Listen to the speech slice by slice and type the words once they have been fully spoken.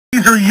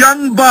These are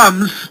young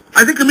bums.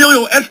 I think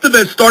Emilio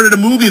Estevez started a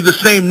movie of the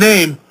same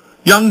name,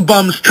 Young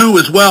Bums 2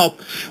 as well.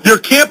 They're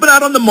camping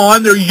out on the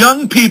lawn. They're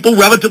young people,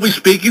 relatively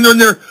speaking. They're in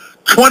their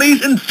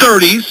 20s and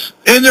 30s,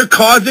 and they're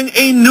causing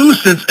a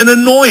nuisance, an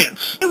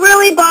annoyance. It's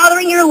really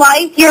bothering your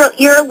life,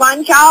 your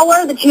lunch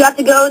hour, that you have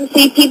to go and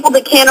see people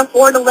that can't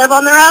afford to live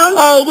on their own?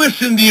 Oh,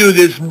 listen to you,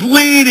 this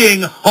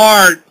bleeding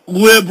heart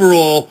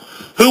liberal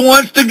who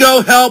wants to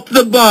go help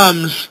the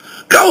bums.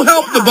 Go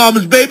help the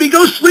bums, baby.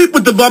 Go sleep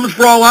with the bums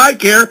for all I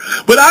care.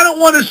 But I don't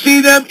want to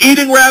see them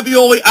eating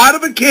ravioli out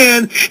of a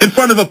can in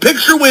front of a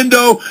picture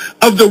window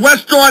of the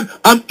restaurant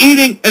I'm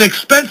eating an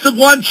expensive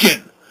lunch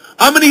in.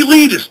 I'm an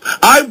elitist.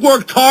 I've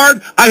worked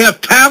hard. I have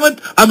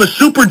talent. I'm a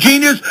super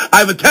genius. I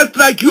have a tested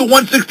IQ of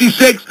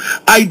 166.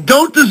 I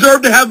don't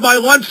deserve to have my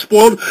lunch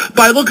spoiled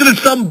by looking at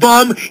some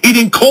bum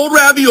eating cold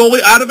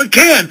ravioli out of a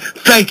can.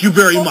 Thank you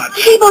very much.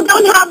 People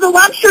don't have the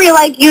luxury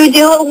like you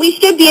do, and we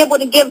should be able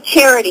to give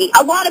charity.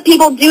 A lot of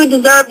people do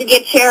deserve to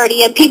get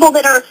charity, and people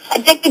that are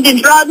addicted to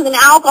drugs and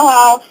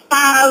alcohol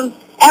have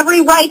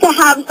every right to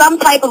have some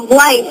type of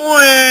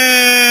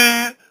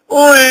life.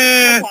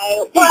 Okay,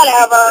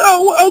 whatever.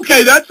 Oh,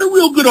 okay, that's a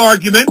real good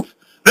argument.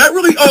 That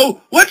really,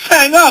 let's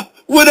hang up.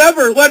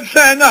 Whatever, let's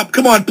hang up.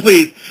 Come on,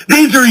 please.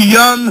 These are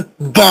young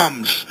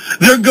bums.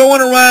 They're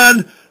going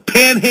around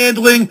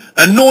panhandling,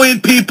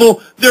 annoying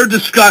people. They're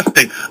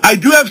disgusting. I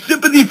do have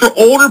sympathy for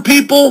older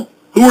people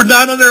who are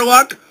down on their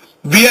luck,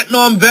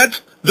 Vietnam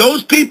vets.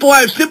 Those people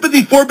I have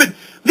sympathy for, but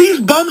these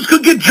bums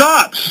could get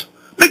jobs.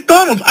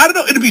 McDonald's, I don't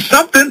know, it'd be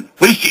something.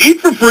 At least you eat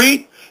for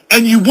free,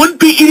 and you wouldn't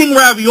be eating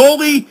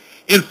ravioli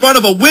in front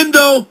of a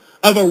window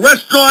of a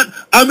restaurant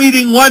I'm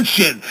eating lunch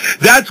in.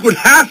 That's what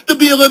has to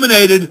be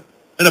eliminated.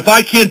 And if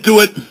I can't do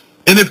it,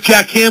 and if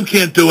Jack Ham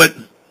can't do it,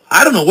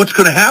 I don't know what's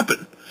going to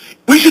happen.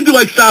 We should do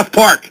like South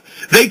Park.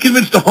 They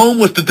convinced the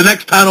homeless that the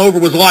next town over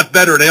was a lot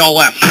better, and they all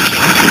left.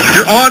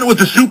 You're on with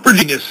the super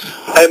genius.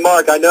 Hey,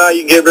 Mark, I know how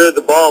you can get rid of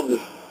the bums.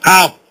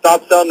 How?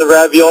 Stop selling the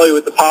ravioli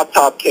with the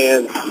pop-top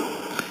cans.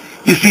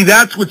 You see,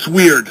 that's what's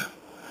weird.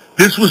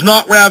 This was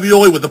not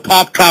ravioli with the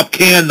pop-top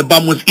can the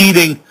bum was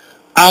eating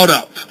out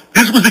of.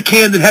 This was a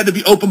can that had to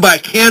be opened by a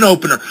can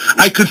opener.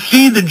 I could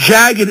see the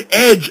jagged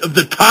edge of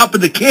the top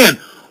of the can.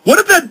 What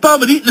if that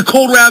bum had eaten the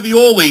cold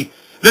ravioli,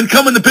 then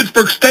come in the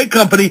Pittsburgh Steak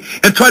Company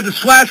and tried to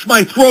slash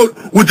my throat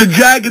with the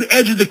jagged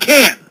edge of the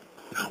can?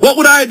 What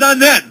would I have done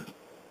then?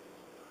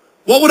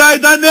 What would I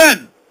have done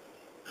then?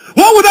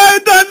 What would I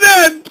have done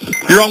then?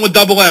 You're on with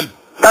Double M.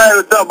 Hey,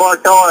 what's up,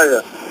 Mark? How are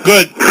you?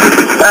 Good.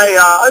 Hey,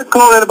 I was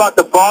calling about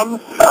the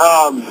bums.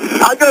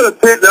 I go to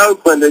Pitt in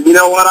Oakland, and you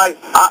know what?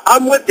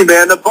 I'm with you,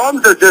 man. The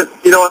bums are just,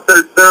 you know,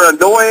 they're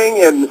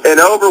annoying and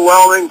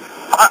overwhelming.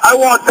 I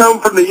walked home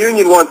from the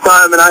Union one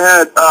time, and I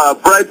had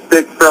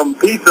breadsticks from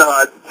Pizza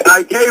Hut, and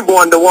I gave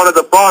one to one of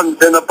the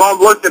bums, and the bum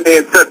looked at me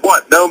and said,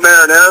 "What, no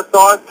marinara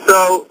sauce?"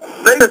 So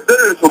they're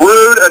just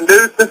rude, a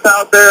nuisance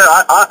out there.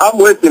 I'm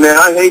with you, man.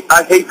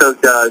 I hate those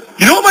guys.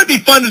 You know what might be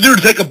fun to do?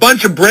 To take a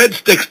bunch of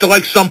breadsticks to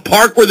like some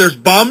park where there's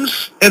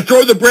bums and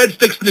throw the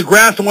breadsticks in the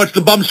grass and watch the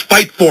bums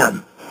fight for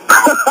them.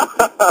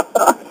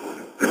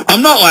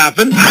 I'm not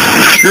laughing.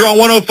 You're on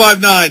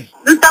 105.9.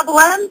 This Double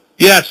M?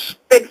 Yes.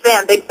 Big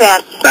fan, big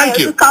fan. Thank you. I was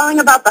just calling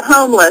about the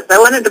homeless. I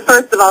wanted to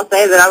first of all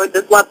say that I would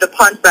just love to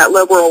punch that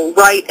liberal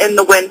right in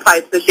the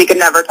windpipe so she could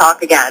never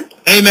talk again.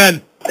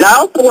 Amen. And I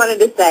also wanted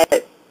to say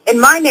that in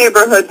my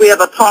neighborhood we have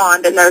a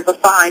pond, and there's a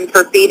fine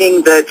for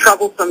feeding the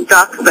troublesome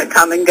ducks that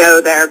come and go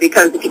there,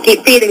 because if you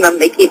keep feeding them,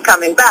 they keep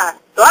coming back.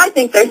 So I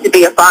think there should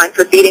be a fine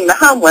for feeding the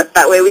homeless.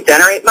 That way we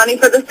generate money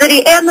for the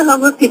city, and the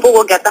homeless people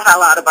will get the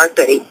hell out of our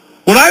city.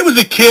 When I was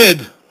a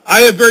kid,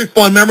 I have very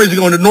fond memories of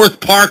going to North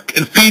Park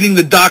and feeding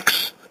the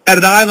ducks at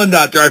an island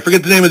out there. I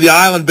forget the name of the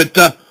island,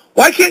 but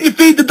why can't you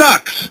feed the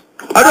ducks?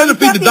 I'd rather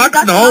feed the ducks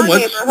than the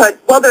homeless.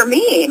 Well, they're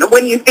mean.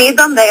 When you feed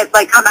them, they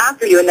come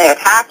after you and they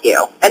attack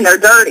you, and they're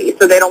dirty,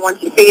 so they don't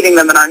want you feeding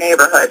them in our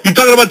neighborhood. You're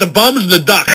talking about the bums or the ducks?